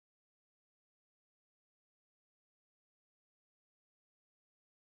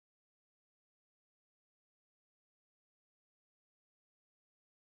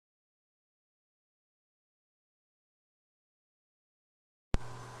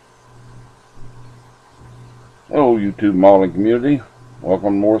Hello YouTube modeling community.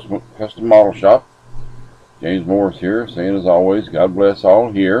 Welcome to Morris Custom Model Shop. James Morris here, saying as always, God bless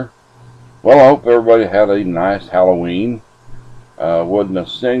all here. Well, I hope everybody had a nice Halloween. Wasn't a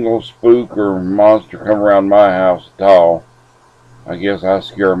single spook or monster come around my house at all. I guess I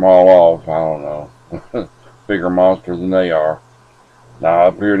scare them all off. I don't know. Bigger monsters than they are. Now,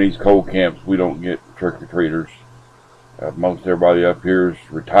 up here in these cold camps, we don't get trick-or-treaters. Most everybody up here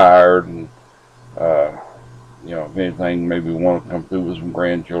is retired, and you know, if anything, maybe want to come through with some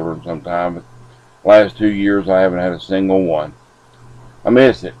grandchildren sometime. But last 2 years, I haven't had a single one. I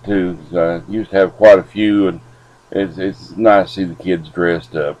miss it too. I used to have quite a few, and it's nice to see the kids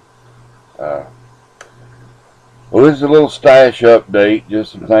dressed up. Well, this is a little stash update,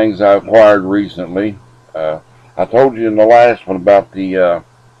 just some things I acquired recently. I told you in the last one about the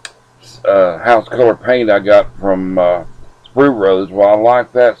house color paint I got from Sprue Brothers. Well, I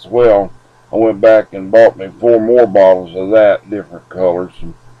like that as well. I went back and bought me 4 more bottles of that, different colors,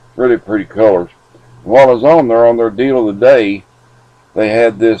 some really pretty colors. While I was on their deal of the day, they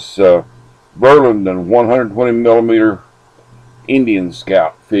had this Burlington 120mm Indian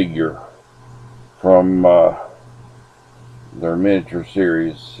Scout figure from their miniature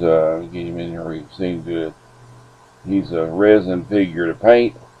series. Get him in here where you can see him good. He's a resin figure to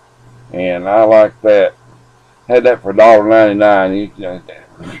paint, and I like that. Had that for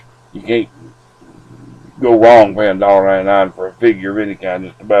 $1.99. You can't go wrong paying $1.99 for a figure of any kind,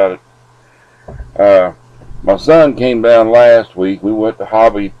 just about it. My son came down last week. We went to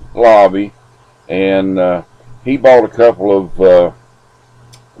Hobby Lobby, and he bought a couple of the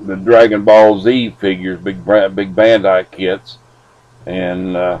Dragon Ball Z figures, big Bandai kits.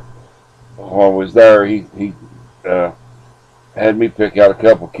 And while I was there, he had me pick out a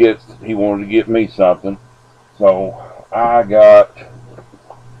couple kits. He wanted to get me something, so I got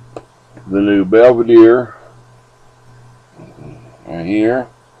the new Belvedere right here,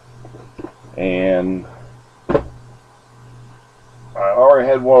 and I already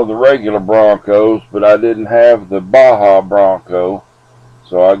had one of the regular Broncos, but I didn't have the Baja Bronco,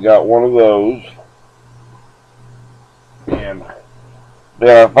 so I got one of those. And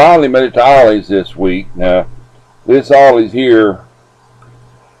then I finally made it to Ollie's this week. Now, this Ollie's here,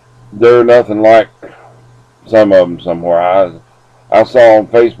 they're nothing like some of them somewhere. I saw on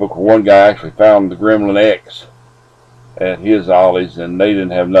Facebook where one guy actually found the Gremlin X at his Ollie's, and they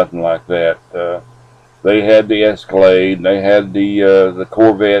didn't have nothing like that. They had the Escalade, and they had the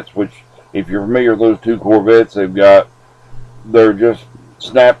Corvettes, which, if you're familiar with those 2 Corvettes they've got, they're just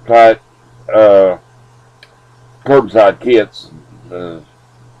snap-tight curbside kits.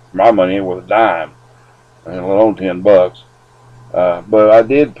 My money ain't worth a dime, and alone $10. But I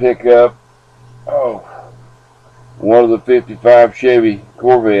did pick up one of the 55 Chevy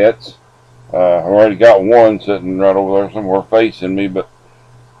Corvettes. I already got one sitting right over there somewhere facing me, but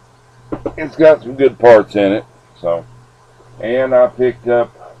it's got some good parts in it. So, and I picked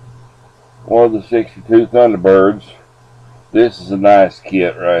up one of the 62 Thunderbirds. This is a nice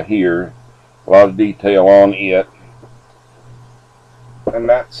kit right here. A lot of detail on it. And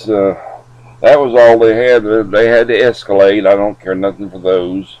that's that was all they had. They had the Escalade. I don't care nothing for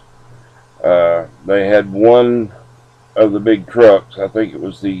those. They had one of the big trucks. I think it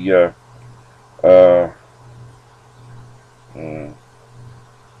was the I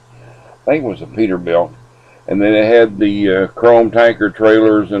think it was a Peterbilt, and then it had the chrome tanker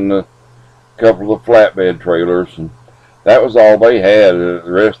trailers and a couple of flatbed trailers, and that was all they had. The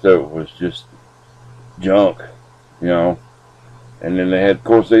rest of it was just junk, you know. And then they had, of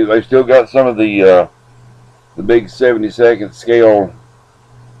course, they still got some of the big 72nd scale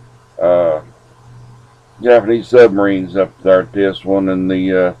Japanese submarines up there at this one, and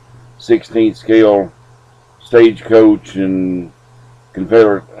the 16th scale stagecoach and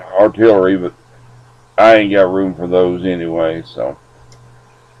Confederate artillery, but I ain't got room for those anyway. So,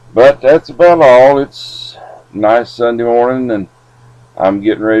 but that's about all. It's a nice Sunday morning, and I'm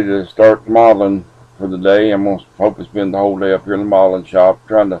getting ready to start modeling for the day. I'm going to hopefully spend the whole day up here in the modeling shop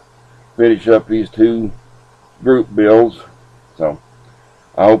trying to finish up these 2 group builds. So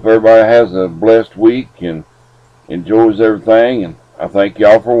I hope everybody has a blessed week and enjoys everything, and I thank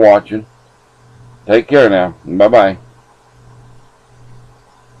y'all for watching. Take care now. Bye-bye.